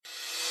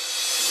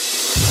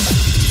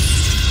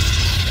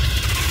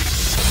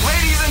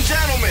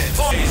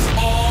Are you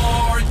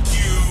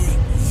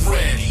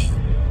ready?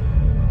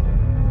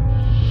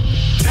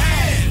 10,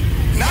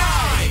 9,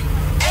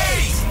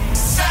 8,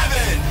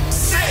 7,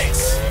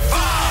 6,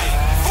 5,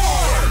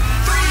 4,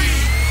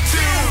 3, 2,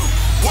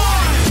 1.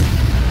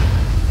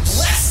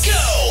 Let's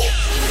go!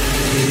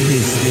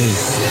 This is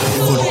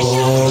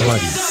Football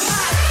Buddies.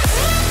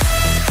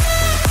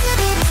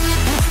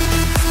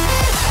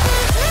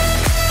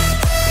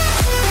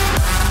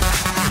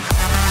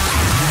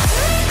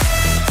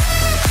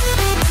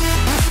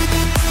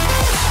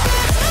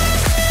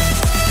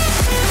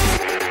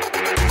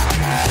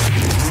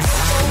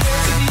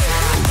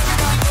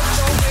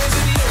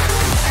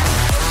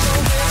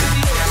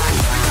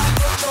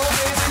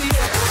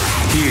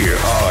 Here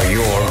are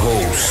your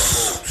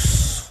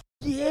hosts.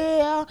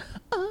 Yeah.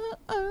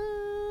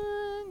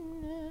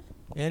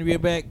 And we're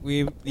back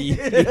with the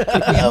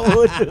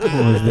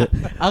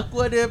Aku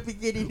ada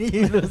fikir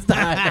ini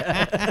Ustaz.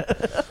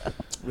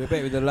 we're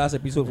back with the last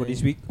episode for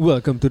this week.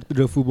 Welcome to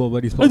the Football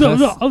Buddies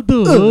podcast.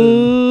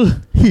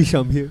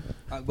 Hisham here.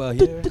 Akbar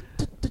here.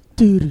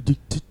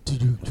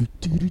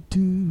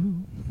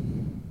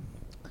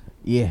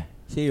 Yeah.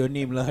 Say your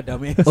name lah,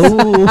 dumbass.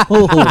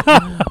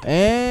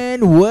 And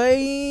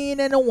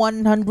weighing in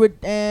 156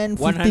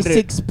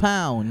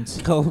 pounds.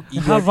 Kau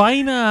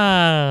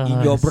Havana.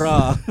 in your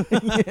bra.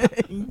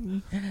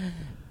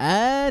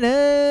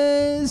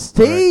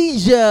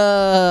 Anastasia.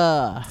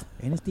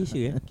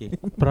 Anastasia okay.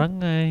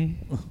 Perangai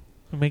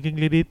American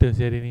Gladiator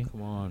hari ni.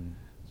 Come on.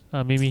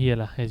 Mimi here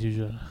lah as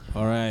usual.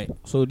 Alright.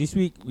 So this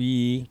week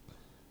we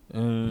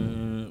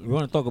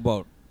want to talk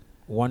about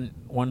 100.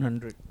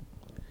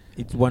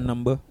 It's one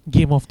number.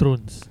 Game of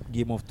Thrones.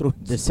 Game of Thrones.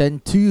 The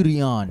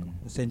Centurion.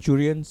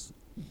 Centurions.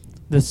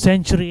 The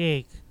Century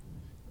Egg.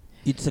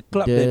 It's a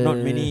club that not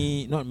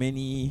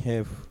many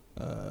have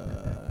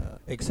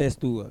access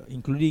to,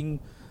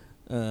 including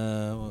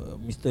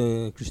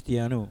Mr.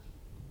 Cristiano.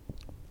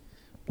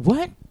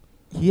 What?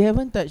 He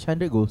haven't touched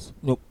 100 goals.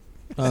 Nope.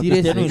 Seriously?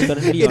 Cristiano is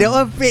currently that on.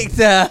 one fake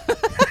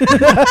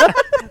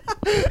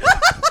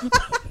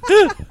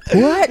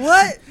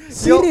What?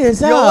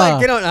 Serious Your one ah?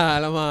 cannot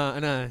alamak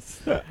Anas.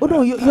 Oh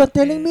no, you're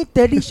telling me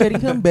Teddy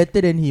Sheringham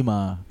better than him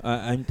ah?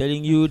 I'm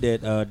telling you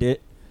that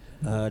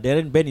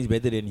Darren Ben is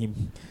better than him.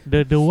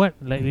 The what?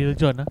 Like Little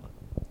John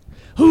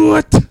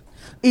What?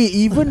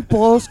 Even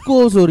Paul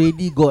Scholes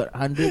already got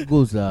 100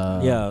 goals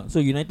lah. Yeah. So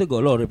United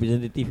got a lot of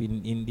representative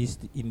in this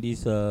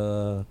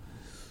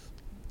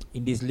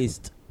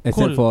list.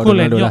 Except for Cole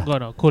and Ronaldo York lah. got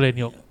no? Cole and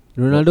York.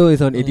 Ronaldo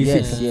is on 86,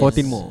 Yes, yes.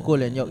 14 more. Cole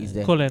and York is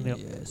there. Cole and York.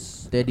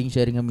 Yes. Teddy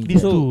Sheringham is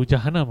These there. two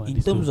Jahanam In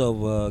these terms two. of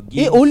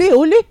games. Ole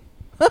Ole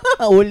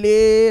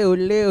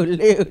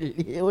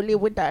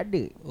pun tak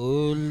ada.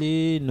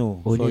 Ole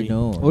no. Ole Sorry.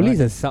 no. Only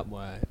is a sub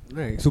what?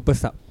 Right, super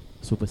sub.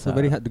 Super So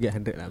very hard to get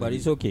 100 lah. But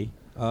it's okay.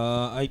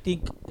 I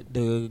think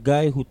the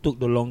guy who took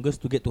the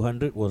longest to get to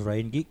 100 was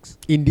Ryan Giggs.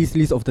 In this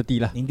list of 30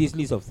 lah, In this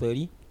list of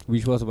 30,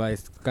 which was by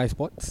Sky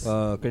Sports.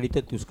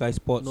 credited to Sky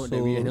Sports. Not So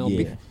that we are now yeah.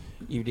 big.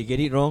 if they get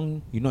it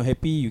wrong, you're not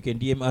happy, you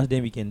can DM us, then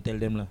we can tell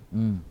them lah.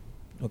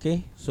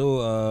 Okay. So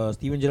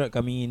Steven Gerrard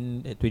coming in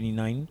at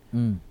 29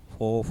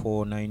 for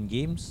 9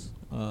 games.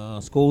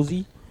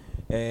 Scholesy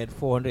at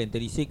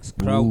 436.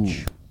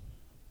 Crouch,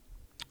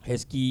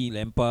 Heskey,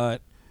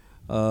 Lampard,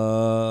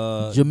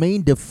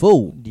 Jermaine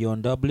Defoe,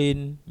 Dion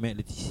Dublin, Matt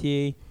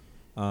Letizia,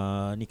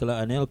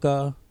 Nicola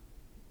Anelka,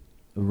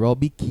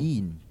 Robbie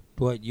Keane,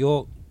 Dwight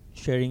York,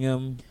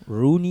 Sheringham,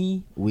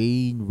 Rooney,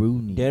 Wayne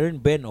Rooney,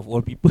 Darren Ben of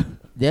all people.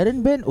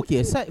 Darren Ben. Okay,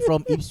 aside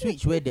from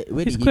Ipswich, where did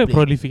He's he quite play?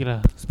 prolific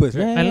lah. Spurs,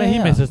 right? I like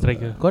him as a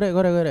striker.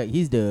 Correct.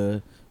 He's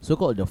the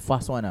so-called the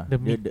fast one ah. The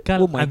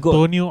Mikel oh my God.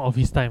 Antonio of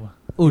his time.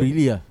 Oh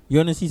really ah? You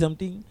wanna see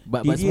something?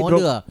 But Didier smaller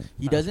Drogba- ah.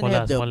 He doesn't smaller,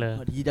 have the smaller.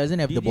 he doesn't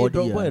have the Didier body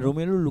Drogba and ah.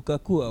 Romelu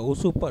Lukaku are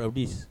also part of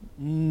this.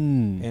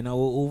 And our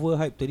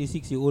overhyped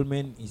 36-year-old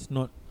man is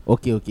not.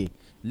 Okay.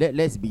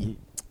 Let's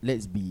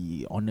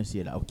be honest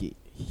here lah. Okay.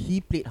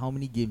 He played how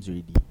many games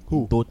already?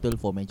 Who? In total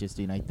for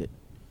Manchester United?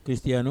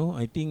 Cristiano.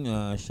 I think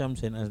Sham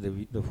sent us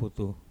the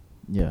photo.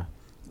 Yeah.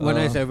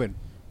 197.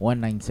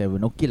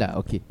 197. Okay lah.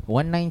 Okay.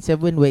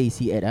 197. Where is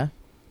he at ah?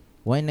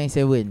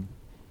 197.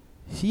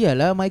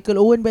 Sialah, Michael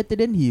Owen better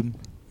than him.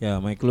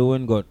 Yeah, Michael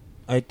Owen got.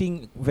 I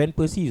think Van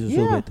Persie is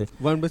also Yeah. better.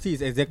 Van Persie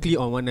is exactly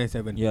on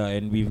 197. Yeah,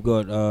 and we've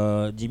got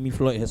Jimmy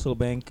Floyd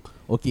Hasselbank.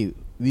 Okay,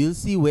 we'll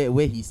see where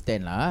he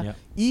stand lah. Yeah.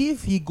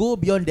 If he go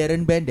beyond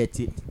Darren Ben,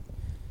 that's it.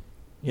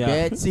 Yeah,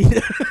 That's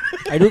it.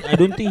 I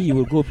don't think he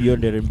will go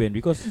beyond Darren Ben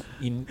because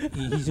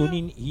he's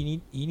only he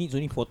needs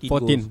only 14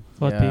 goals.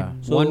 14. Yeah.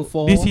 So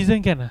 1-4. This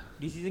season can lah.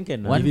 This season can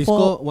One If he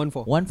four- score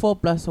 1-4.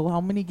 1-4 plus how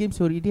many games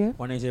already have?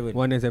 197.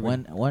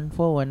 197. 1-4,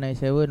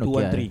 197.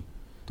 2-1-3.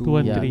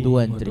 2-1-3. Yeah,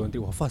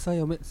 2-1-3. Wah, fast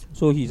your mates.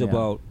 So he's Yeah.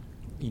 about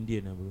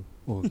Indian bro.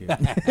 Oh, okay.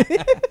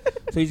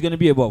 So he's gonna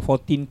be about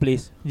 14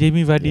 place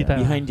Jamie Vardy Yeah. tak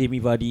behind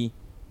Jamie Vardy.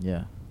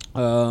 Yeah.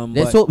 But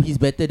Let's hope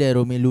he's better than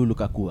Romelu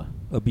Lukaku ah.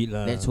 a bit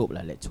lah. Let's hope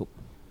lah. Let's hope.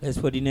 Les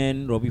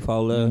Ferdinand, Robbie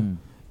Fowler, Mm.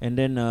 and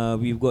then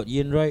we've got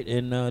Ian Wright,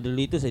 and the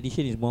latest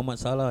addition is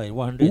Mohamed Salah at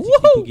 162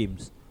 Woohoo!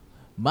 games.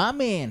 My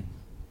man.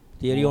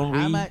 Thierry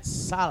Henry, Mohamed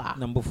Salah.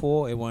 number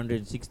 4 at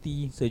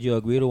 160. Sergio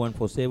Aguero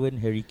 147.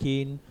 Harry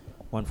Kane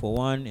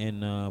 141. And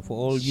for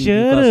all you Sure,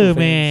 Newcastle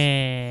fans,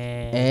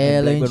 man.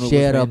 Alan Blackburn Rovers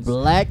Shearer, fans.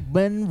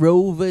 Blackburn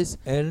Rovers.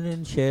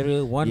 Alan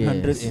Shearer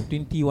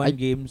 121 I-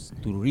 games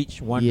to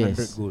reach 100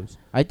 Yes. goals.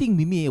 I think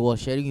Mimi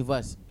was sharing with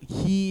us.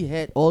 He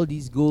had all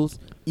these goals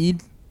in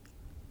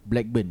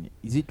Blackburn.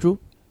 Is it true?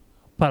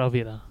 Part of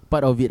it lah.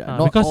 Part of it,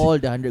 not because all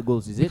the 100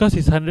 goals, is it? Because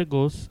his 100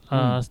 goals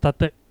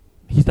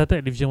he started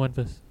at Division 1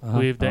 first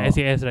with the Oh.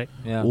 SAS, right?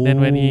 Yeah. Then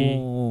when he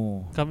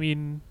Oh, come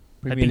in,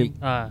 Premier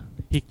I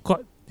think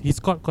he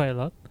scored quite a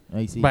lot.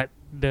 I see. But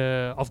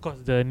of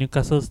course the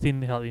Newcastle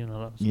team helped him a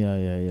lot. So.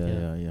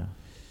 Yeah.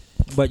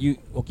 But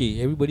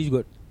everybody's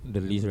got the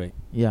list, right?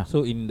 Yeah.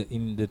 So in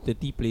the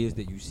 30 players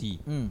that you see,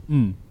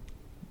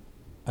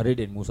 other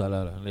than Mo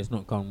Salah, let's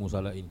not count Mo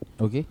Salah in.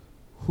 Okay.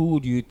 Who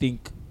do you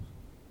think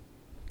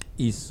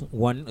is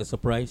one, a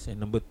surprise,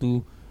 and number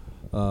two,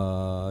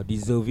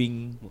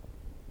 deserving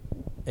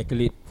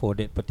accolade for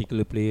that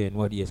particular player and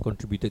what he has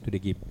contributed to the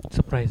game?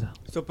 Surprise lah.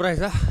 Surprise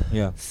lah.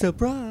 Yeah.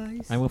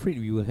 Surprise. I'm afraid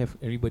we will have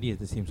everybody as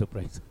the same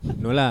surprise.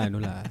 No lah.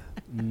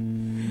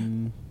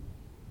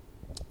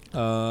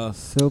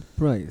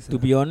 Surprise. To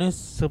be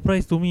honest,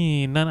 Surprise to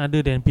me, none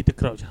other than Peter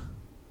Crouch.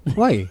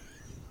 Why?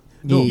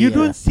 No, You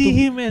don't see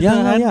him as Yeah,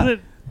 a yeah.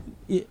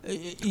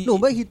 100. No,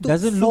 but he took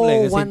doesn't look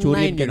like a 419,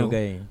 Centurion kind you of know.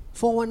 guy.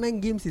 419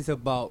 games is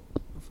about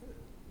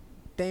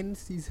 10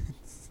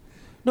 seasons.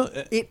 No,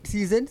 8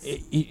 seasons.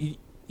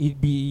 it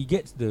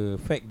gets the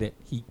fact that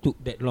he took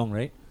that long,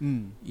 right?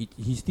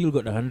 He still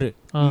got 100.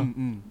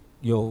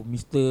 Your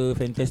Mr.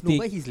 Fantastic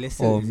No, but he's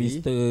lesser. or you see.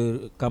 Mr.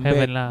 Comeback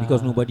Haven't lah.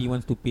 because nobody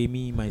wants to pay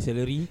me my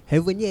salary.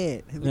 Haven't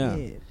yet.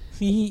 Yeah.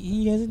 See,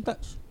 he hasn't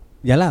touched.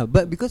 Yeah lah,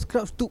 but because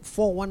Crouch took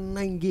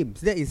 419 games,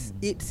 that is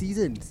 8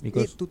 seasons.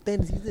 Because 8 to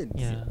 10 seasons.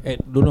 Yeah. At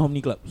don't know how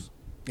many clubs.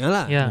 Yeah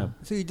lah. Yeah.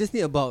 So you just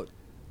need about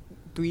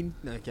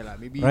okay lah,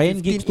 maybe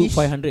Ryan Giggs took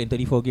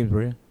 15-ish. 534 games,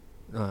 bro.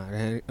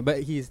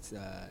 But he's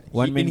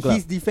One man in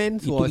club. his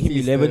defense It was took him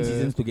his, 11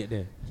 seasons to get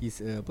there. He's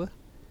apa?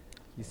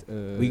 He's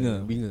Winger.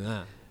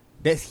 Winger.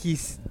 That's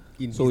his.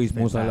 So his is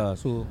Mo defense Salah.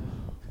 So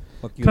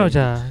fuck you. Crouch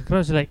Ryan Giggs.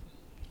 Crouch like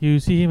you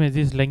see him as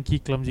this lanky,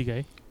 clumsy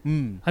guy.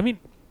 I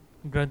mean,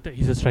 granted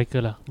he's a striker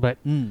lah, but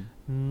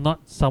not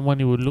someone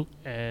you would look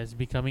as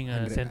becoming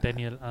a 100.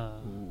 centennial,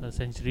 a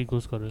century goal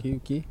scorer.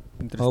 Okay.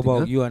 Interesting. How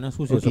about you, Anas?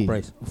 Who's your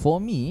surprise?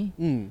 For me,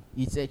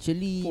 it's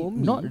actually For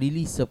me? not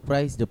really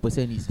surprised the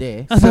person is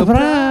there.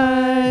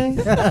 Surprise!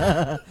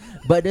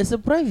 But the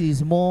surprise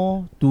is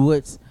more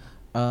towards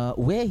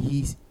where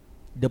he's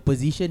the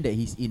position that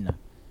he's in.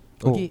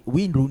 Okay,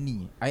 Wayne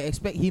Rooney. I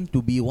expect him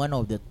to be one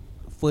of the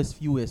first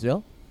few as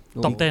well.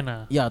 Top 10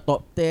 lah. Yeah,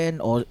 top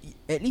 10 or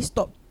at least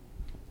top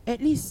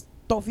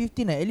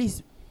 15, at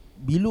least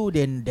below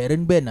than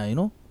Darren Ben,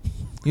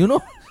 you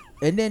know.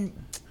 And then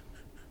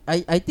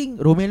I think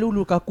Romelu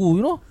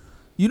Lukaku,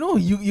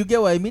 you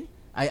get what I mean.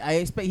 I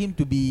expect him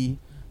to be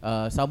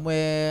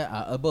somewhere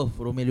above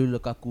Romelu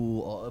Lukaku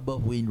or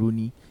above Wayne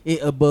Rooney,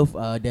 above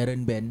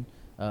Darren Ben,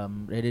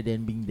 rather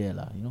than being there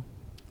lah,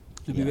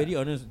 To be very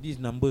honest, these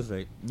numbers,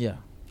 right,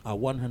 Yeah, are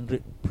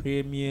 100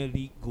 Premier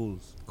League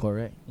goals.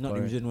 correct. Not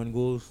correct. Division 1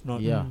 goals, not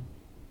Yeah.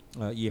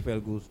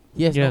 EFL goals.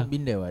 He has Yeah. not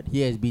been there. What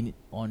he has been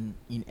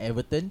in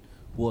Everton,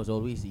 who was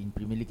always in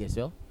Premier League as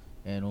well,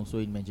 and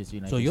also in Manchester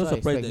United. So you're I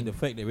surprised expect at the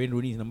fact that Wayne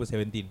Rooney is number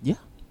 17? Yeah.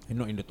 And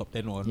not in the top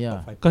 10 or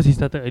Yeah. top 5? Because he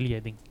started early,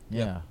 I think.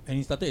 Yeah, And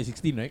he started at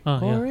 16, right? Yeah.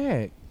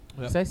 correct. Yeah.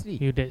 Precisely.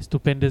 He had that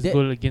stupendous That-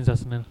 goal against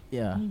Arsenal.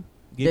 Yeah,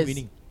 Game That's-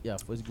 winning. yeah,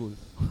 first goal.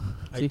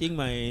 I think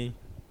my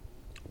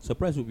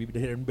surprise would be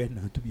Darren Ben,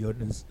 to be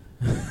honest.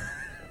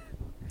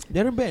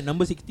 Darren Ben,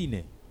 number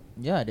 16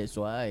 Yeah, that's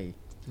why.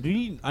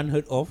 Really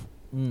unheard of,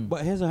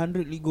 but has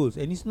 100 league goals.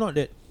 And it's not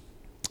that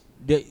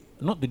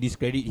not to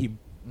discredit him,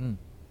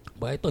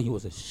 but I thought he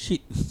was a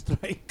shit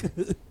striker.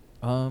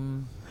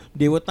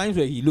 There were times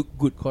where he looked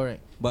good.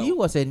 Correct. But He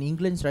was an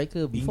England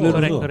striker before.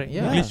 England Correct. also.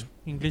 Yeah.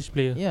 English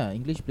player. Yeah,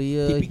 English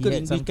player. Typical he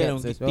had some English kind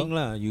of caps as thing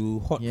well. lah. You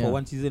hot Yeah. for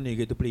one season, then you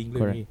get to play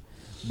England. Correct.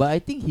 But I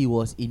think he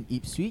was in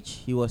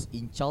Ipswich. He was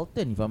in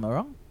Charlton, if I'm not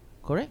wrong.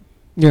 Correct.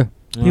 Yeah.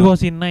 He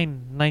was in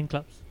nine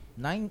clubs.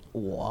 9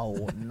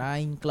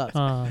 clubs.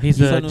 He's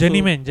This a one also-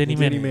 journeyman.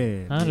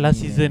 Journeyman. Last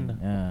season.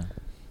 Yeah.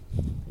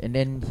 And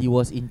then he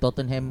was in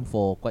Tottenham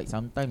for quite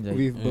some time. Right?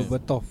 With Yeah.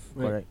 Berbatov,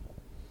 right? Correct.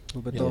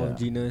 Berbatov, Yeah.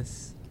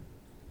 Genus.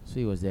 So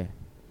he was there.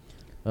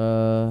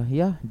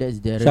 Yeah, that's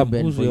Darren Sham,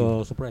 Ben who's for you.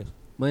 your surprise?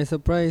 My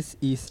surprise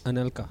is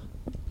Anelka.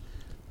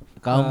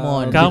 Come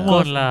on. Come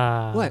Because- on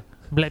lah. What?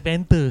 Black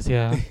Panthers,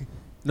 yeah.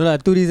 No lah,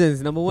 two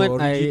reasons. Number one,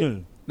 The original.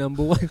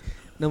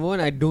 Number one,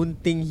 I don't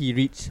think he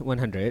reached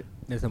 100.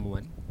 That's number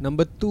one.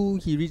 Number two,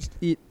 he reached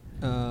it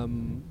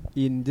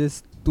in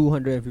just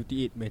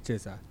 258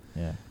 matches.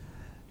 Yeah.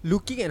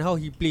 Looking at how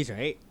he plays,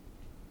 right?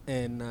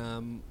 And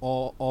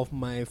all of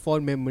my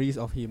fond memories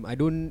of him, I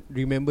don't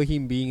remember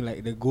him being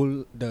like the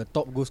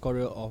top goal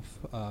scorer of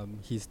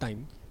his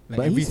time. Like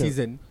But every he's a-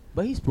 season,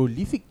 But he's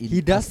prolific in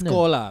he does Arsenal.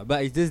 score lah.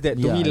 But it's just that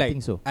to Yeah, me, I like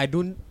think so. I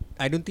don't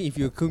think if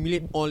you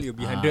accumulate all, you'll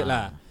be 100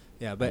 lah.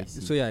 Yeah, I but see.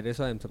 so yeah, that's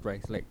why I'm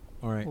surprised. Like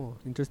Alright. Oh,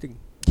 interesting.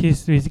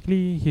 He's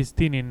basically his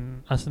stint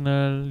in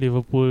Arsenal,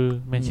 Liverpool,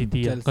 Man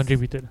City Chelsea.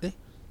 contributed. Eh?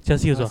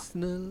 Chelsea also.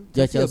 Arsenal.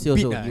 Yeah, a Chelsea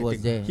bit also, lah, he I was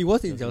think. there. He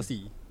was in Chelsea.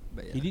 Chelsea.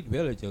 But yeah. He did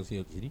well at Chelsea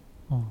actually.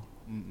 Oh.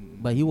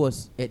 But he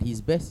was at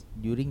his best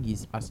during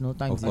his Arsenal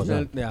times. Of course,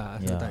 as well.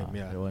 Arsenal time.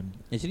 Yeah. that one.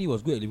 Actually, he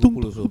was good at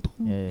Liverpool also.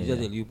 Yeah, It's yeah, just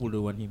that Liverpool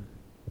don't want him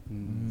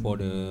for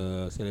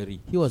the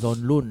salary. He was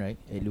on loan, right?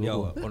 At Yeah,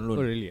 Liverpool. on Oh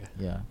loan. really?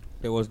 Yeah.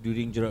 That was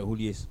during Gerard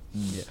Houlier's.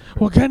 Yeah.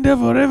 Wakanda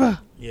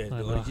forever. Yes,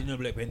 the Allah. original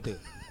Black Panther.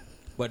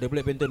 But the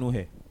Black Panther no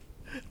hair.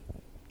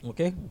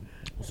 Okay.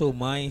 So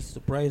my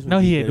surprise.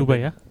 Now would he be at Dubai,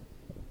 yeah.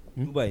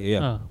 Dubai,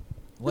 yeah.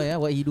 Why?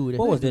 What he do? there?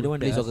 What was the other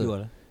one that Play I asked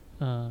soccer.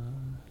 you?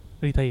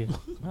 Retire.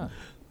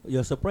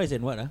 You're surprised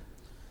and what?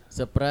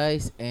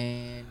 Surprise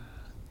and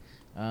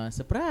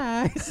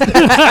surprise.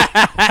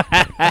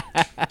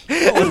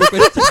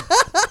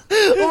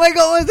 Oh my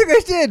god, what's the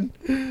question?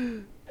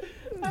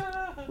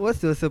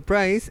 What's your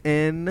surprise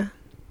and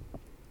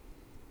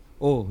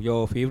Oh,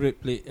 your favorite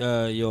play,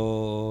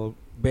 your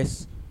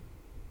best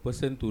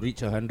person to reach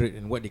 100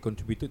 and what they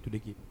contributed to the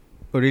game.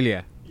 Oh really?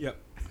 Yep.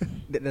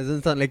 That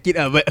doesn't sound like it,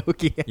 but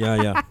okay.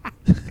 Yeah.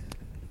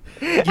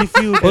 Give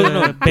you Oh, the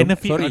no,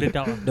 benefit sorry. of the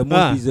doubt. The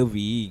most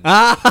deserving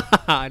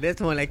That's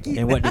more like it.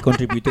 and what they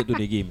contributed to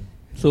the game.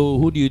 So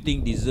who do you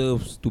think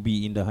deserves to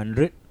be in the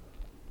 100?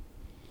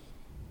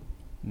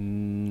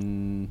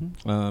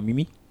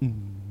 Mimi?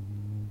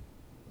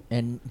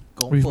 And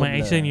With confirm my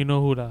action, lah. you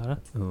know who lah. Huh?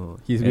 Oh,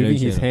 he's Aaron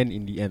waving his Shearer. hand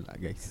in the end, lah,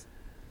 guys.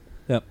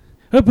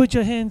 Put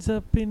your hands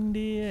up in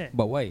the air.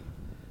 But why?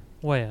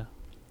 Why?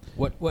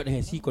 What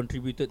has he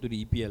contributed to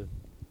the EPL?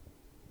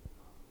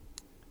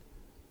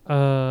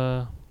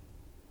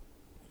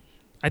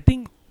 I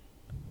think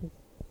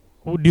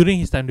during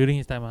his time,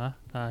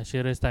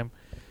 Shearer's time,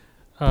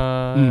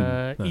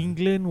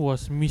 England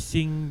was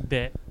missing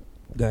that.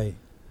 Guy.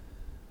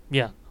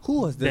 Yeah,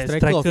 Who was the that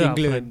striker of up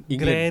England? front.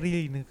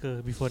 Gary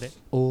Lineker before that.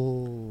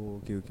 Oh,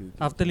 okay.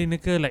 After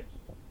Lineker, like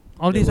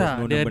all There these was are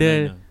no the number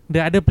nine, the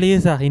other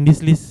players are in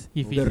this list.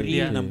 If The it's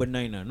real yeah. number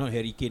 9, not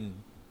Harry Kane.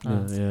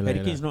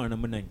 Harry Kane is not a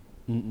number 9.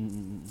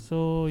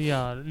 So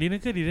yeah,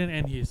 Lineker didn't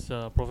end his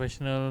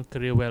professional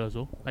career well.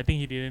 Also, I think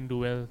he didn't do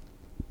well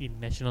in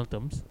national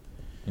terms.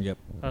 Yep.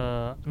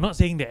 Not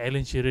saying that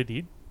Alan Shearer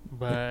did,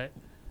 but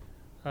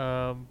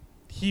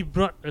he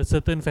brought a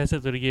certain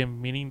facet to the game,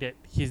 meaning that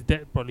he's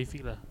that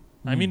prolific lah.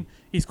 I mean,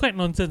 it's quite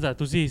nonsense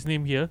to see his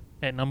name here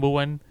at number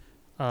 1,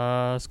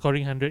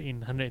 scoring 100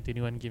 in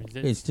 121 games.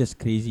 It's just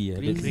crazy.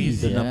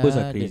 Crazy. The numbers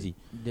are crazy.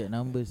 The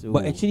numbers.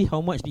 But actually,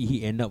 how much did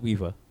he end up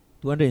with?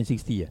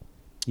 260.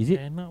 Is it?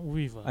 End up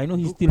with. I know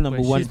he's still number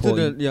 1 He's still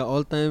for the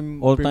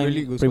all-time Premier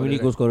League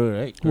goal scorer,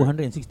 right? Correct.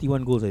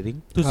 261 goals, I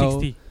think.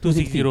 260.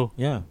 260.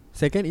 Yeah.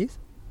 Second is?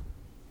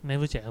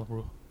 Never check,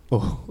 bro.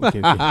 Oh,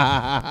 okay.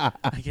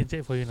 I can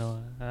check for you now.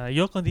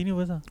 You continue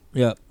first.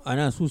 Yeah.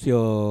 Anas, who's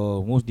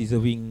your most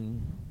deserving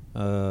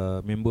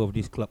member of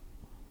this club?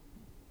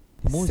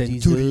 most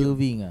Centurion.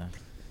 deserving.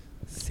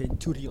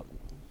 Centurion.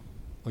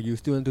 Oh, you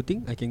still want to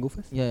think? I can go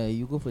first. Yeah,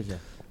 you go first.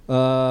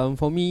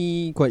 For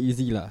me, quite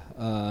easy lah.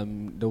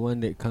 The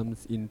one that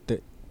comes in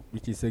third,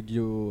 which is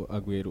Sergio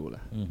Aguero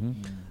lah.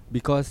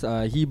 Because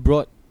he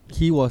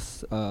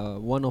was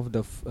one of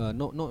the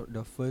not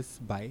the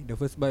first buy. The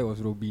first buy was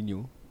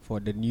Robinho for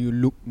the new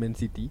look Man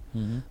City,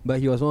 but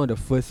he was one of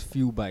the first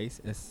few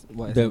buys as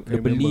what The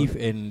belief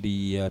and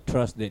the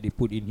trust that they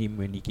put in him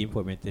when he came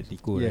from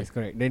Atletico. Yes,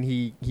 correct. Then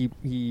he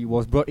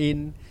was brought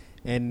in,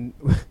 and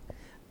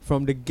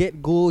from the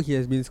get go he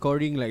has been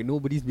scoring like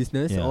nobody's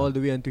business all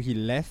the way until he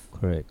left.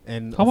 Correct.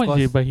 And How of much course,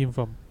 did you buy him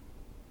from?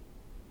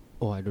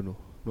 Oh, I don't know.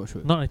 Not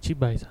sure. Not a cheap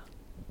buy.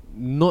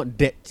 Not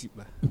that cheap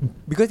lah.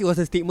 Because it was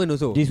a statement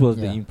also. This was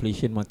the Yeah.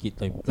 inflation market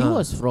time. He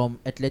was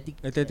from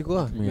Atletico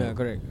lah. Yeah. Yeah,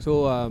 correct.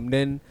 So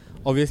then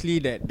obviously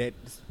that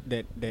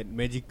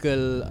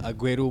magical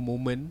Aguero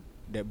moment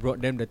that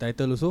brought them the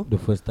title also.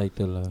 The first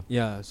title lah.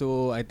 Yeah,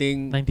 so I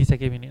think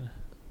 92nd minute.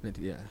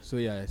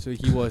 so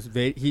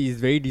he is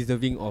very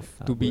deserving of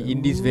to be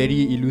in this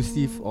very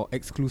elusive or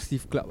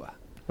exclusive club lah.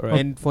 Right.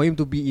 And for him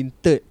to be in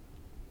third,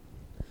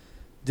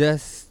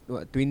 just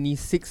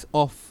 26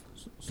 off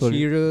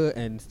Shearer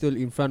and still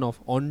in front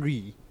of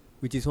Henry,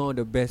 which is one of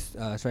the best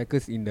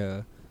strikers in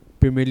the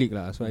Premier League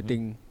lah. So I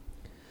think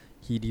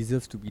he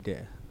deserves to be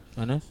there.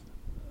 Anas?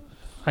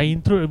 I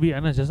intro a bit,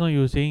 Anas. Just now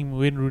you were saying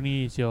Wayne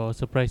Rooney is your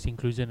surprise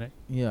inclusion, right?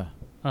 Yeah.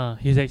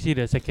 He's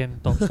actually the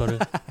second top scorer.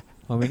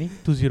 How many?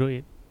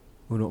 208.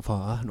 Oh, not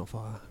far, not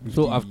far.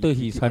 So after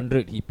his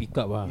 100, he pick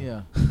up.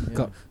 Yeah.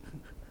 Cup.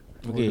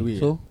 Okay, All the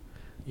way, so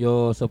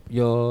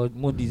your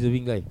most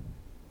deserving guy.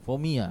 For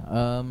me,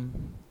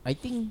 I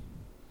think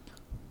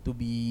to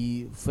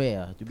be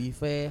fair,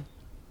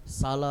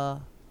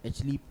 Salah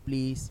actually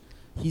plays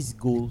his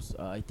goals.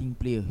 I think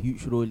play a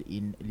huge role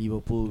in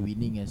Liverpool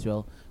winning as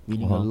well,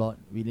 winning a lot,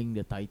 winning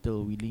the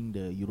title, winning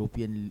the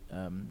European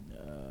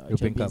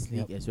Champions Cup,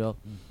 League as well,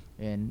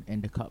 and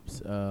the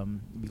cups.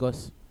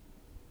 Because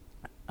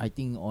I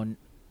think on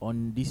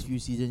these few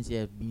seasons he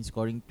has been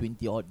scoring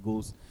 20 odd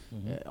goals.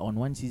 On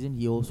one season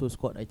he also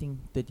scored I think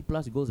 30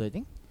 plus goals. I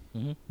think.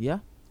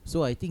 Yeah.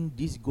 So I think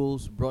these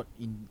goals brought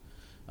in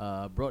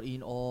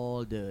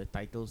all the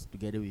titles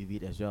together with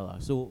it as well.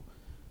 So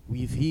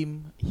with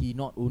him, he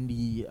not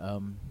only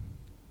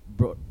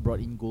brought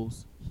in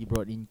goals, he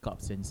brought in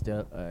cups and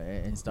stuff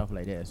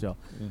like that as well.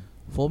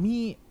 For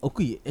me,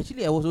 okay,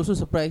 actually I was also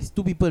surprised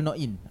 2 people not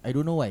in. I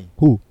don't know why.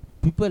 Who?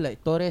 People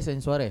like Torres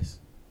and Suarez.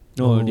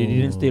 No, they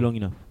didn't stay long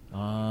enough.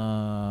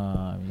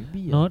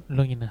 Maybe Not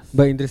long enough.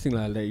 But interesting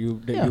lah,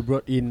 you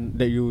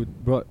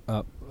brought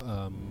up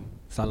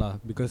Salah,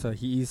 because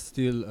he is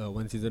still a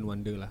one season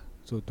wonder lah.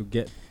 So to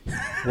get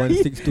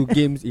 162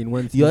 games in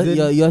one season,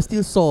 you are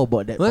still sore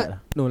about that part.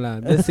 what? No lah,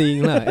 I'm just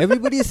saying lah.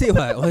 Everybody say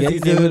what?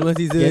 One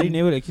season. Gary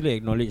never actually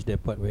acknowledged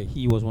that part where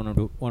he was one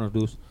of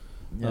those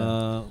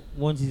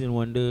one season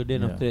wonder.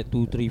 Then after that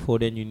 2, 3, 4,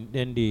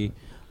 then they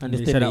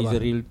understand that it's a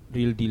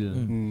real deal.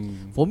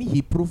 For me,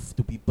 he proved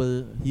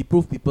people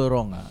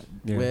wrong.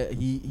 Yeah. Where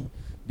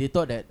they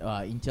thought that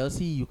in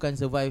Chelsea you can't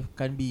survive,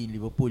 can't be in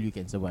Liverpool you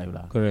can survive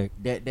lah. Correct.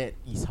 That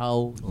is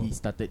how he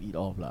started it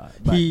off lah.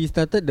 He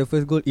started the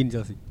first goal in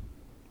Chelsea.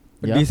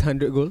 Yeah. This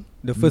 100 goal,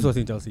 the first was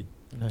in Chelsea.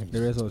 Nice. The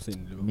rest was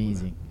in Liverpool.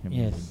 Amazing.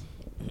 Yes.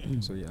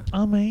 So yeah.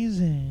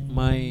 Amazing.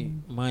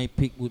 My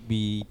pick would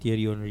be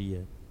Thierry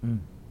Henry,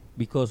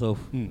 because of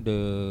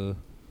the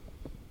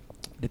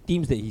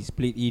teams that he's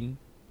played in,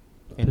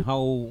 and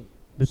how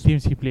The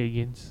teams he play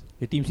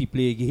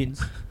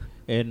against.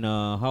 and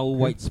how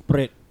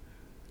widespread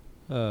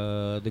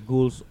the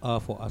goals are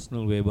for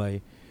Arsenal,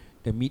 whereby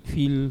the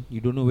midfield,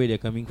 you don't know where they're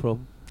coming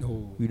from.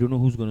 You don't know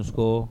who's going to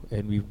score.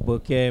 And with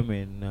Bergkamp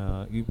and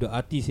with the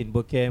artists in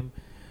Bergkamp,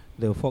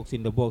 the fox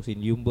in the box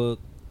in Ljungberg,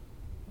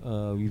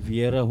 with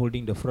Vieira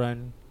holding the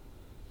front,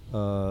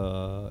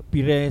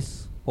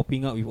 Pires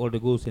popping up with all the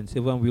goals, and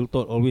Sylvain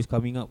Wiltord always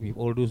coming up with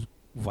all those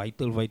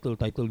vital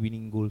title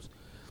winning goals.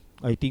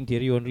 I think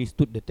Thierry Henry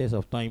stood the test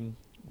of time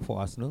for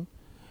Arsenal,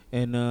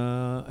 and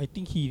I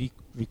think he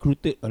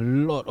recruited a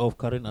lot of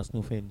current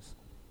Arsenal fans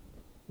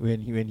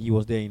when he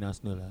was there in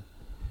Arsenal.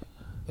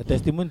 A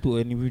testament to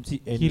an He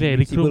like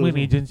invincible recruitment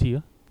also.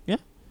 agency.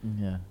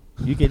 Yeah.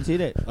 You can say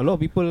that. A lot of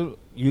people,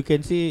 you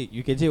can say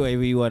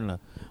whatever you want lah,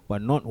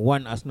 but not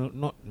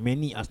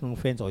many Arsenal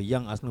fans or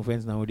young Arsenal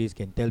fans nowadays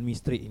can tell me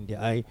straight in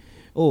their eye,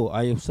 oh,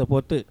 I have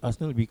supported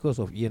Arsenal because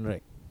of Ian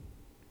Wright,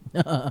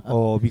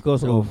 or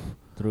because of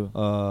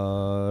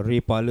Ray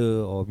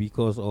Parlour, or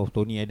because of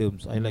Tony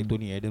Adams. I like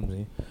Tony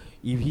Adams.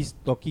 If he's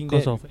talking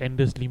Because that, of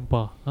Anders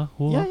Limpa.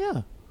 Who?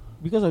 yeah,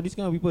 because of this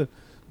kind of people,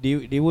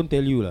 they won't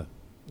tell you lah.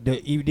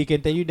 If they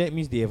can tell you, that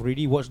means they have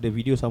already watched the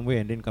video somewhere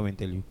and then come and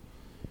tell you.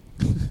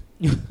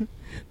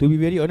 To be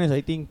very honest,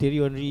 I think Thierry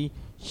Henry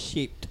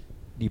shaped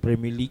the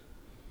Premier League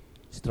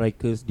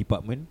strikers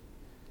department.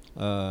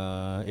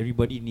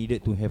 Everybody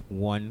needed to have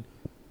one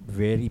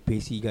very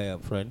pacey guy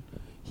up front.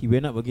 He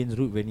went up against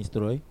Ruud van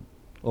Nistelrooy,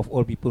 of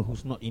all people,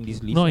 who's not in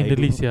this list. Not in the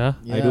don't list, know-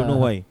 I don't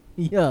know why.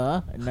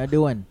 Yeah,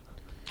 another one.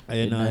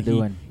 And Another he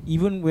one.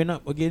 even went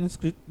up against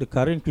the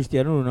current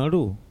Cristiano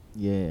Ronaldo,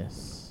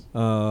 Yes.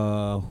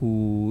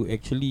 who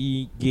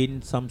actually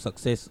gained some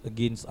success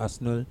against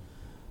Arsenal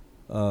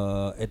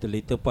at the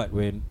later part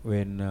when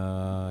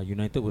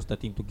United was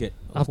starting to get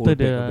a After hold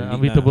back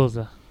of the league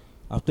Unbeatables.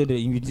 after the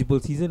invincible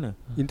season.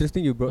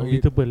 Interesting you brought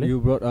Unbeatable, you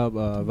brought up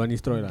Van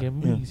Nistelrooy lah.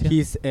 Gambling,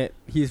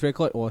 His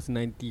record was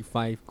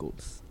 95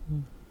 goals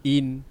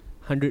in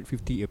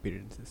 150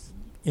 appearances.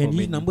 And For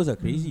his Man U. numbers are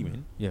crazy,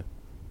 man.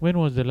 When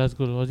was the last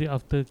goal? Was it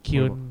after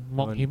Keon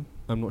mocked him?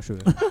 I'm not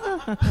sure.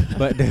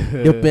 But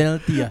The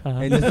penalty.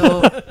 and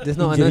just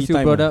now Injury Anas, you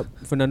time brought ah. up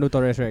Fernando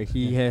Torres, right?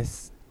 He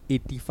has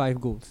 85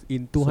 goals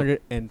in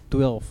 212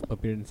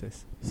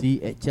 appearances.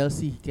 See, at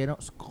Chelsea he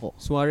cannot score.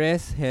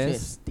 Suarez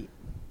has Chelsea.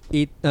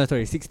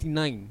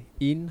 69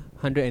 in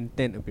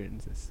 110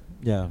 appearances.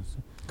 Yeah.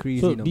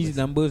 Crazy So numbers. these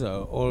numbers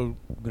are all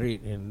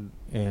great, and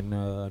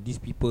these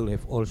people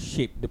have all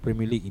shaped the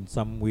Premier League in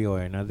some way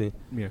or another.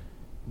 Yeah.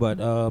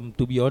 But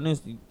to be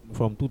honest,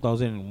 from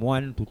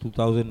 2001 to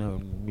 2000,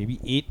 maybe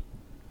 8,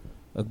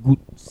 a good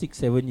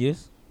 6-7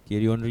 years,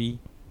 Thierry Henry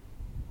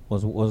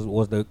was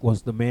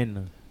the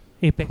man.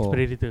 Apex For-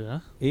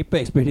 Predator.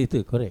 Apex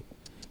predator, correct.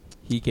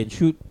 He can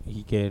shoot,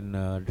 he can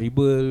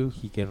dribble,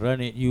 he can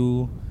run at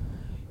you,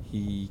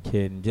 he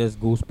can just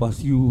go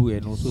past you,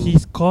 and also He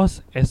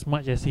scores as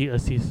much as he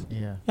assists.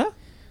 Yeah. Yeah.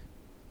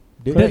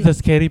 That's the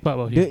scary part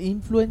about The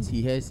him. influence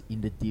he has in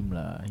the team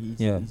lah.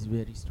 He's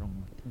very strong.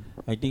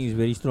 I think he's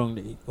very strong.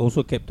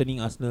 Also captaining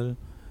Arsenal.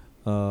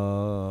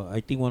 I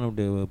think one of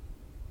the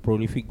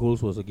prolific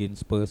goals was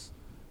against Spurs,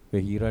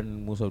 where he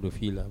ran most of the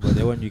field lah. But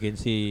that one you can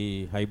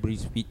say hybrid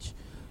speech.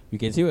 You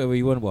can say whatever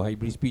you want about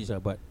hybrid speech lah.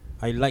 But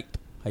I liked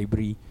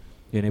hybrid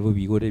whenever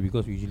we go there,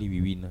 because usually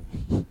we win lah.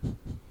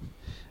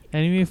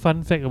 Anyway,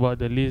 fun fact about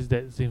the list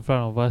that's in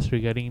front of us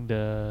regarding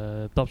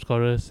the top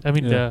scorers. I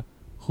mean, the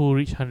who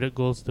reached 100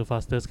 goals the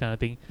fastest kind of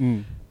thing.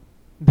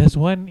 There's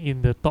one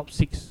in the top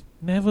 6.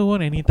 Never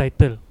won any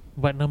title,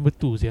 but number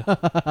 2, yeah.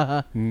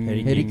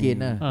 Harry Kane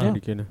lah. Harry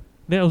Kane.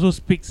 That also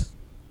speaks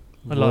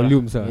a lot.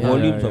 Volumes Yeah.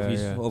 Volumes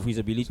Yeah, of his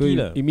ability So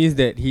lah. it means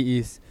that he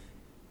is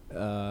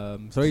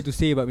sorry to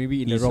say, but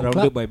maybe in He's the wrong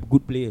surrounded club. by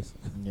good players.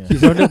 Yeah. He's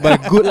surrounded by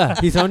good lah.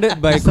 He's surrounded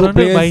by good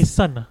Surrounded by players. his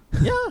son.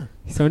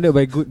 He's surrounded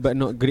by good but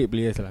not great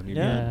players lah. Maybe.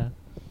 Yeah.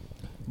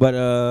 But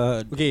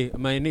Okay,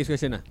 my next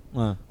question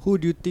lah. Who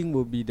do you think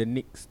will be the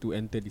next to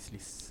enter this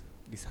list?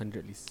 This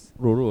 100 list?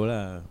 Roro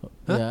lah.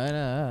 Huh? Yeah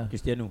lah.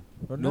 Cristiano.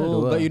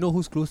 No, but you know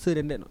who's closer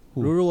than that?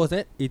 Who? Roro was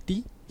at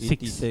 80?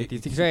 86,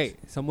 86, right?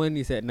 Someone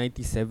is at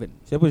 97.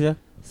 Siapa sih?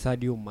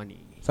 Sadio Mane.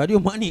 Sadio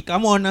Mane.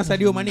 Come on lah,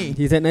 Sadio Mane.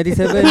 He's at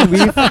 97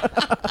 with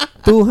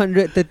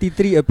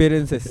 233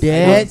 appearances.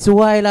 That's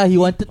why lah he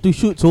wanted to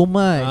shoot so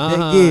much that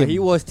game. He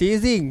was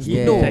chasing.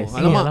 He Yes. know. Yes.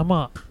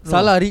 Alamak.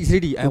 Salah reach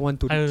ready. I want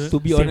to reach. To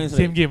be honest,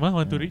 same right? game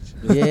want to reach.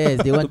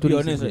 Yes, they want To be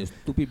reach honest, it. right,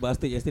 stupid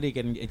bastard yesterday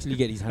can actually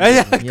get his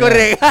Yeah, 100.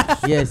 correct.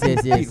 Yes, yes,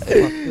 yes.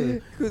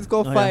 Could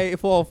score Oh, yeah.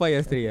 4 or 5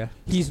 yesterday.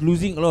 He's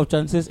losing a lot of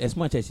chances as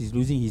much as he's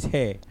losing his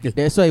hair.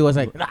 That's why he was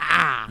like,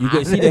 You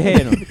guys see the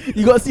hair, no?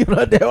 you got see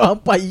from that one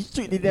part, he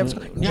shoot in them.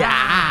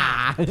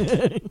 Yeah.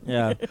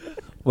 Yeah.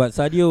 But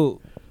Sadio,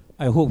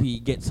 I hope he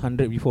gets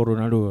 100 before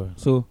Ronaldo.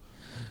 So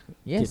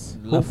Yes,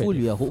 laugh at hopeful, the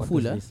yeah, hopeful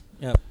fuckers lah. face.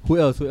 Yeah. Who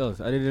else?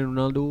 Other than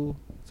Ronaldo,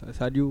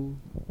 Sadio,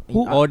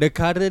 Who- or the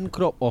current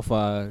crop of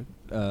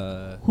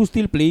Who's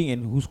still playing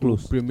and who's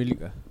close? Premier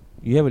League?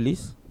 You have a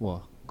list?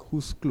 Wow,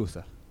 who's close?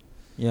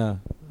 Yeah.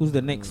 Who's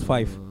the next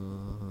 5?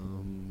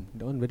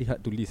 That one very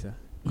hard to list.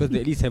 Because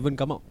at least 7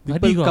 come out. Vardy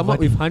People got come out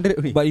Vardy. with 100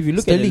 only. But if you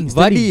look Sterling, at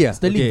Vardy, yeah.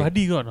 Sterling, Okay.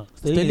 Vardy got no.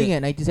 Sterling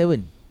at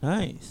 97.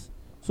 nice.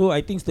 So I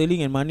think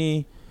Sterling and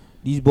Mane,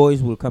 these boys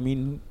will come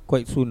in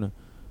quite soon.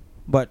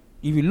 But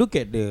if you look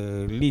at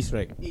the list,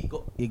 right? He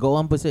got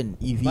one person.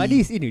 If he Vardy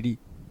is in already.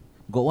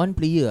 got one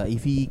player,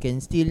 if he can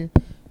still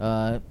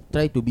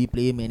try to be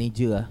player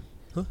manager,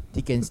 Huh? he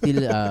can still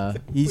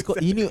he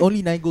need only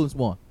 9 goals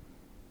more.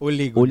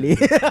 Ole.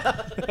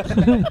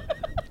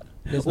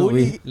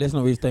 Let's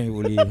not waste time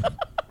with Ole.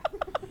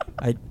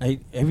 I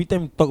every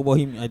time talk about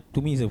him, to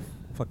me it's a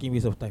fucking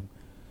waste of time.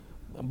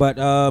 But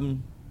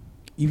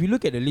if you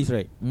look at the list,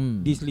 right?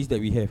 This list that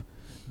we have,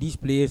 these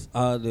players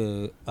are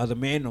the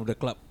men of the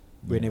club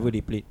whenever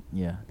they played.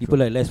 Yeah. People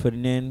like Les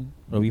Ferdinand,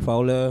 Robbie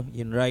Fowler,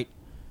 Ian Wright,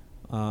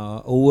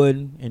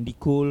 Owen, Andy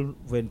Cole,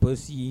 Van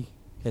Persie,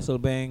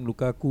 Hasselbank,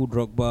 Lukaku,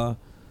 Drogba,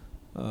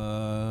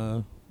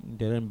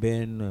 Darren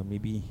Ben,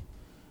 maybe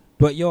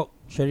Dwight York,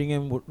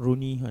 Sheringham,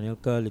 Rooney,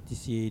 Anelka,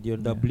 Letitia,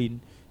 Dion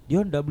Dublin.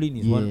 Dion Dublin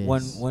is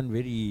Yes. one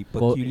very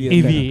peculiar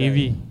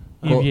AV.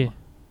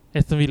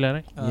 Aston Villa,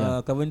 right?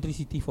 Coventry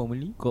City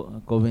formerly.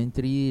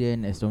 Coventry,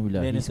 then Aston Villa.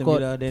 Then He Aston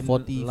scored Villa, then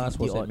 40, last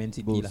 50 was at odd Man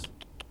City goals. lah.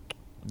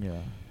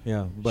 Yeah.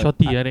 Yeah, but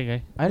Shorty, that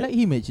guy. I like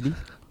him actually.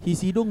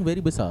 His hidung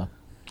very besar.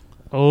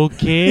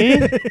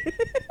 Okay.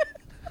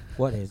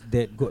 what has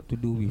that got to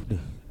do with the?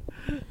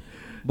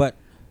 But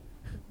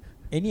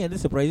any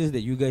other surprises that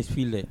you guys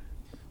feel that?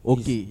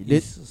 Okay,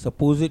 is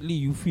supposedly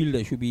you feel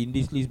that should be in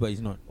this list, but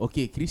it's not.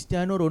 Okay,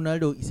 Cristiano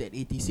Ronaldo is at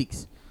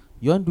 86.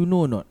 You want to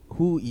know or not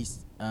who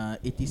is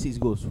 86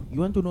 goals?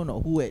 You want to know or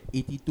not who at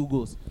 82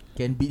 goals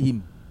can beat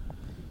him?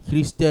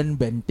 Christian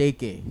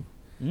Benteke.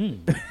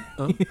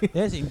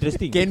 That's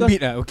interesting. Can because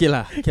beat okay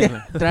lah. Can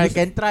lah.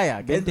 Can try.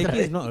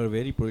 Benteke is not a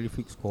very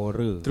prolific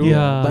scorer. True.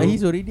 Yeah. But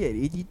he's already at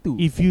 82.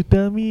 If you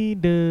tell me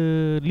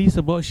the list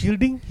about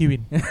shielding, he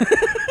win.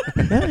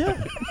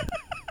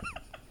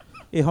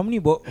 Hey, how many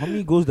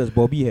goals does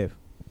Bobby have?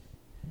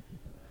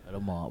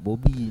 Alamak,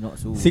 Bobby not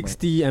so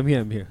 60. I'm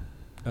here.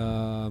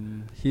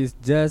 He's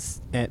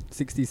just at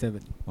 67.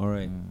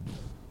 Alright.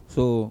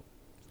 So,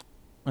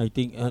 I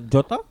think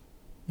Jota.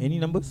 Any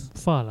numbers?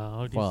 Far lah.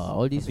 All this.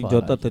 All I this think far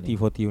Jota actually.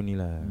 30-40 only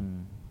lah.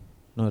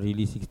 Not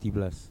really 60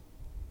 plus.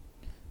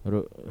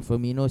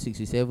 Firmino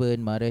 67,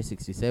 Mahrez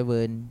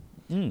 67,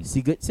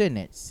 Sigurdsson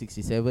at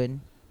 67.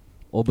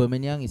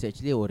 Aubameyang is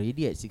actually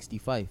already at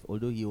 65,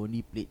 although he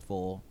only played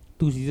for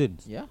 2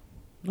 seasons. yeah.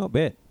 Not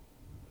bad.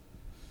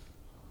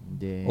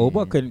 Then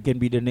Oba can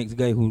be the next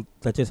guy who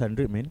touches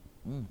 100, man.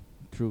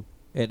 True.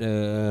 At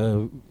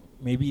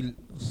maybe,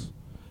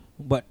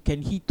 but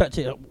can he touch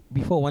it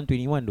before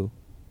 121 though?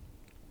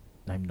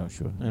 I'm not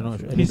sure. I'm not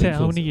sure. He said think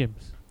how so. many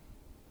games?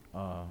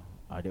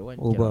 That one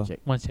Oba. cannot check.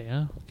 One check,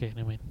 huh? Okay,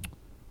 never mind.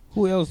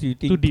 Who else do you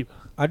think? Too deep.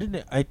 Other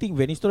than, I think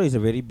Van Nistelrooy is a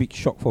very big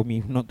shock for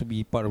me not to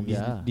be part of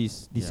Yeah.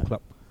 this Yeah.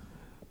 club.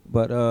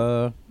 But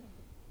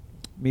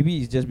maybe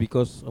it's just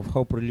because of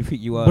how prolific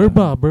you are.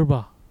 Berba.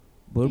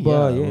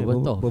 Yeah,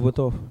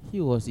 Berbatov.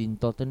 He was in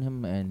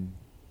Tottenham and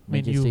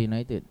Man Manchester U.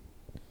 United,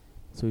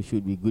 so it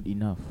should be good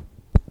enough.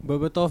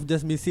 Berbatov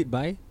just missed it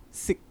by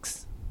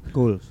 6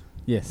 Goals.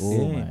 Yes. Oh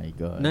Yeah. my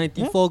god.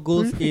 94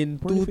 goals prolific, in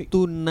prolific.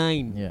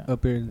 229 Yeah.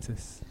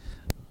 appearances.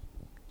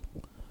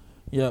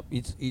 Yeah,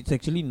 it's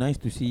actually nice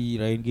to see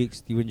Ryan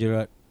Giggs, Steven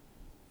Gerrard,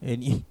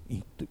 and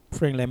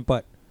Frank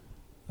Lampard,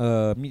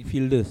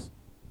 midfielders,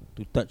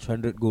 to touch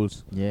 100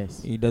 goals.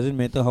 Yes. It doesn't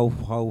matter how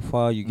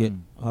far you get,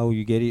 Mm. how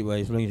you get it,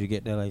 but as long as you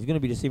get there, it's gonna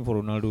be the same for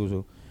Ronaldo.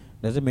 So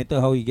doesn't matter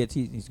how he gets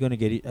it, he's gonna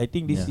get it. I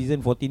think this Yeah.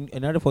 season 14,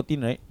 another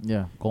 14, right?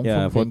 Yeah. Confirm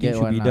Yeah, can 14 get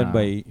should one be done lah.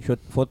 by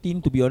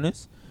 14. To be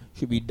honest,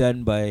 should be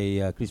done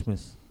by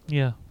Christmas.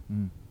 Yeah.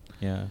 Mm.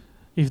 Yeah.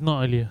 If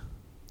not earlier.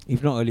 If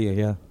not earlier,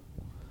 yeah.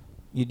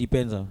 It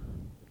depends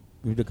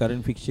with the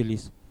current fixture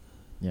list.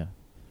 Yeah.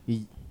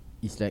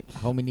 It's like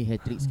how many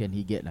hat-tricks can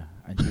he get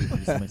until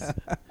Christmas.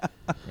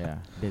 Yeah,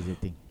 that's the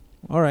thing.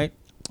 Alright.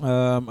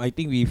 I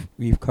think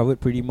we've covered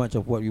pretty much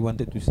of what we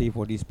wanted to say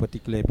for this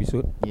particular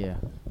episode. Yeah.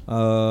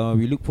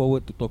 We look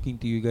forward to talking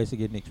to you guys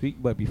again next week.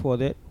 But before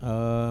that,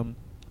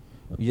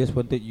 we just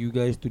wanted you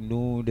guys to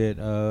know that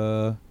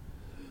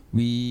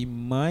we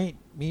might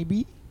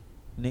maybe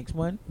this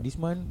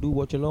month do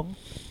watch along.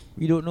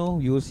 We don't know.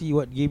 We will see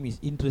what game is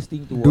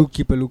interesting to watch. Do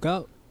keep a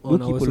lookout Do on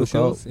keep our a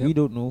lookout. socials. We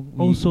don't know.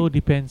 Also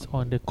depends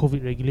on the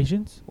COVID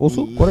regulations.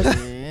 Also correct.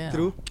 Yeah.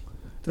 True.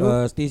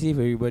 Stay safe,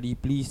 everybody.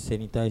 Please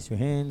sanitize your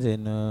hands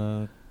and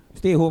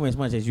stay home as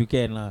much as you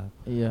can lah.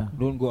 Yeah.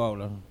 Don't go out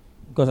lah.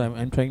 Because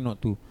I'm trying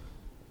not to.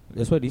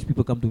 That's why these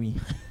people come to me.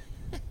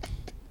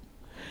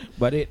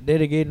 But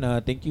then again,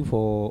 thank you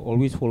for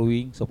always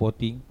following,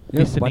 supporting,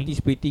 Listening.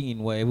 participating in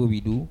whatever we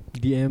do.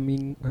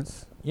 DMing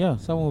us. Yeah,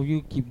 some of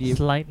you keep the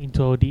Slide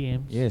into our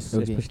DMs. yes,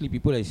 Okay. especially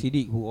people like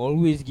Siddiq who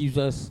always gives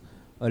us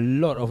a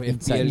lot of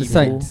FPL info.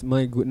 Insights.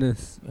 My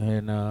goodness.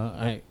 And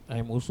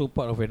I'm also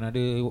part of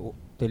another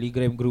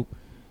Telegram group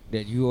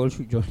that you all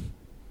should join.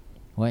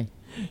 Why?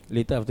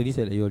 Later after this,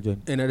 I'll let you all join.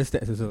 Another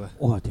stats also.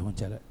 Oh, that one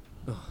jalan.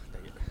 Oh,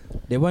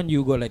 That one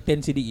you got like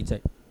 10 Siddiq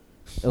inside.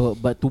 Oh,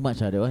 but too much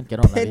that one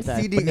cannot lah. Ten Later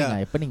CD pening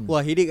ah. pening. Wah,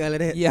 headache like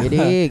that. Yeah.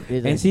 Headache.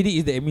 And Siddiq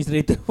is the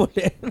administrator for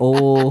that.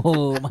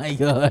 Oh my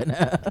god.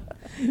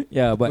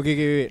 Yeah, but okay,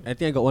 wait. I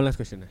think I got one last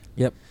question.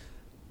 Yep.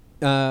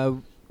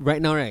 Right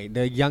now, right,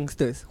 the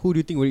youngsters, who do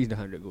you think will reach the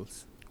 100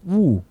 goals?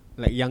 Ooh.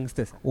 Like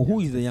youngsters. Oh,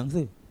 who is the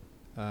youngster?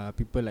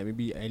 People like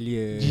maybe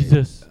Elliot.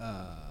 Jesus.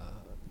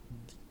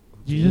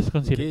 Jesus Okay,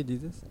 considered.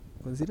 Jesus.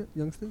 Considered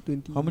youngster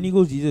 20. How many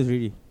goals Jesus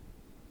really?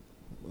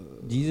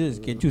 Jesus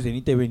can choose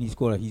anytime when he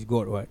score. He's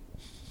God, what?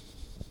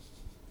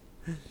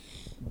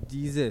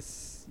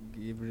 Jesus.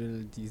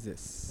 Gabriel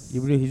Jesus.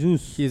 Gabriel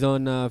Jesus. He's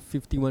on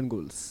 51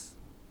 goals.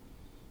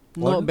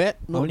 One- Not bad.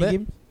 How Not many bad.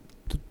 games?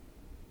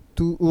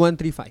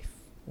 135.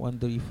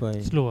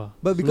 135. Slow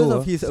But because Slow,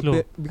 of his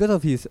Slow. because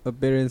of his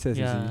appearances,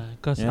 you see. Yeah,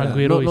 because Yeah.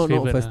 Aguero Not is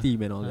favourite. first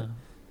team and all that.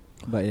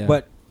 But yeah.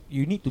 But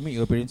you need to make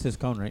your appearances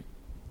count, right?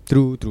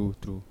 true.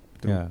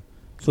 Yeah.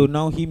 So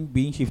now him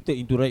being shifted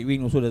into right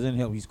wing also doesn't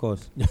help his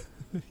cause.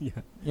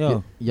 Yeah. Yeah.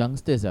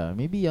 Youngsters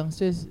maybe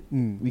youngsters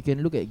Mm. we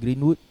can look at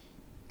Greenwood.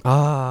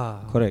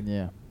 Correct.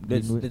 Yeah.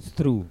 That's Greenwood. that's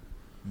true.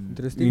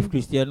 Interesting. With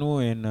Cristiano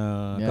and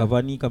Yeah.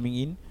 Cavani coming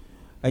in,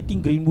 I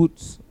think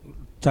Greenwood's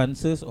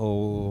chances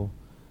or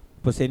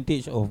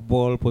percentage of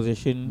ball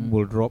possession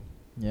will drop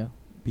Yeah.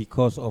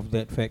 because of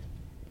that fact.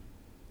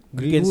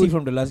 You can see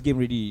from the last game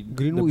already.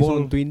 Greenwood the is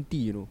ball, on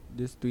 20,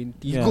 Just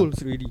 20 Yeah. goals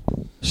already.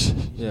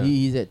 Yeah.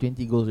 He is at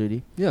 20 goals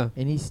already. Yeah.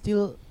 And he's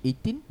still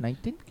 18,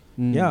 19?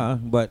 Yeah,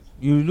 but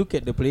you look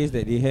at the players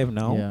that they have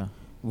now Yeah.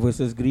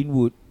 versus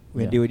Greenwood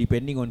when Yeah. they were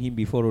depending on him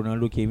before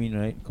Ronaldo came in,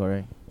 right?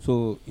 Correct.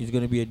 So it's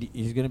gonna be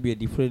a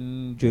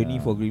different journey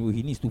Yeah. for Greenwood.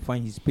 He needs to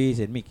find his space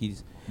and make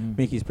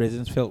his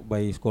presence felt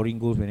by scoring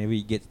goals whenever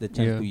he gets the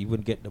chance Yeah. to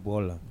even get the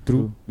ball lah.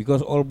 True.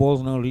 Because all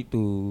balls now lead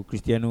to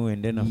Cristiano,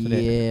 and then after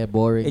that, Yeah,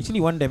 boring. actually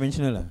one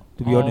dimensional lah.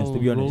 To be honest,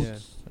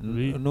 roads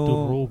lead No. to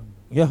Rome.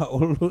 Yeah,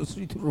 all roads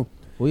lead to Rome.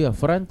 Oh yeah,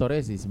 Ferran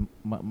Torres is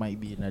might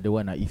be another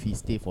one if he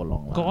stay for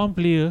long. Got one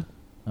player,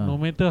 no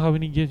matter how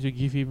many games you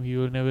give him, he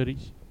will never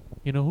reach.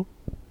 You know who?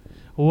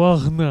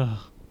 Wagner.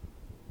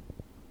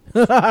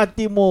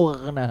 Timo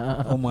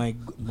Oh my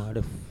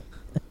mother.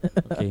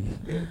 Okay,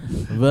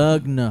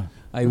 Wagner.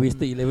 I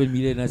wasted 11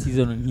 million last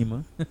season on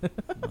him.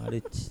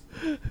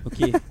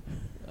 Okay.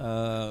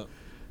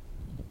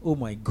 Oh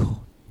my god.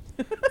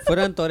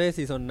 Ferran Torres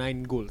is on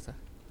 9 goals.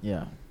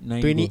 Yeah.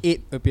 9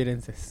 28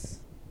 appearances.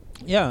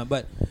 Yeah,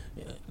 but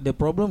the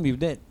problem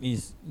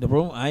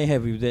I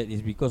have with that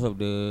is because of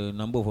the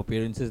number of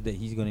appearances that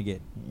he's gonna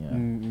get. Yeah.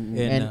 And,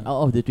 And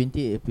out of the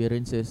 20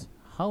 appearances,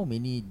 how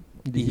many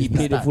Did he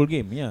play the start? full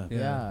game? Yeah.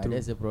 Yeah, true.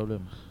 that's the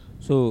problem.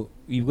 So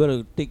we've got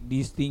to take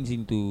these things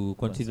into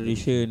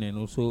consideration and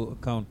also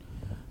account.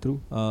 True.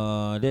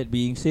 That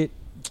being said,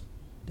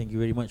 thank you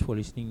very much for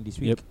listening this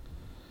week. Yep.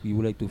 We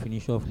would like to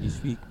finish off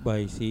this week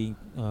by saying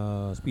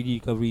speedy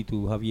recovery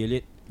to Harvey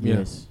Elliott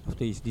Yes.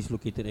 after his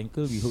dislocated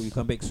ankle. We hope you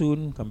come back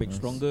soon, come back Yes.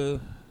 stronger.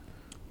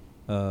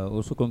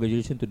 Also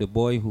congratulations to the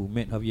boy who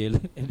met Harvey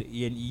Elliott at the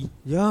E&E.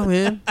 Yeah,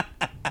 man.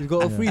 You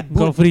got a Yeah. free Got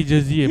boot free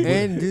jersey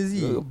and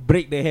jersey.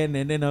 Break the hand,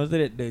 and then after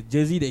that the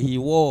jersey that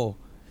he wore.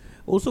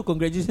 Also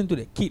congratulations to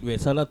that kid where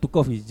Salah took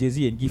off his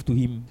jersey and give to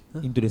him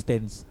into the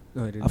stands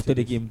No, I didn't after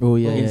see the game. Oh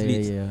yeah, against yeah,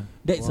 Leeds. yeah.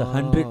 That's a Wow.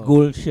 100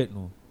 goal shirt,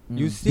 no?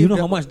 You Mm. Do you know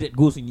saved how much that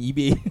goes in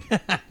eBay?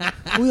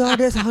 Oh yeah,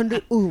 that's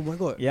 100. Oh my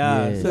god.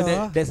 Yeah, Yes. so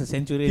Yeah. that's a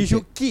Centurion. He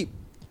should keep.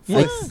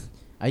 Yes.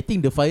 I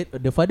think the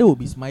father will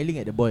be smiling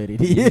at the boy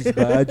already.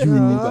 Baju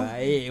Yeah.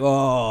 baik.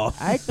 Wow.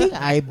 I think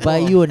I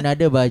buy you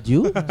another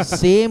baju,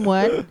 same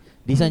one.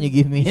 This one you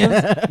give me.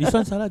 This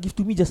one Salah give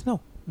to me just now.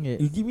 Yeah.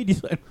 You give me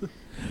this one.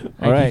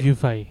 I give you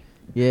 5.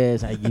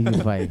 Yes, I give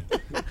you 5.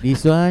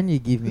 This one you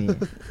give me.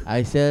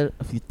 I sell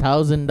a few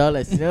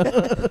 $1,000. You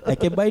know. I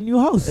can buy a new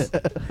house.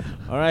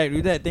 Alright,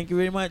 with that, thank you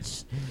very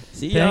much.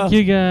 See ya. Thank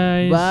you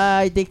guys.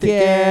 Bye. Take Take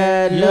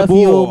care. care. Yeah, Love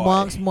you, boy.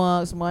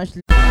 Marks. Much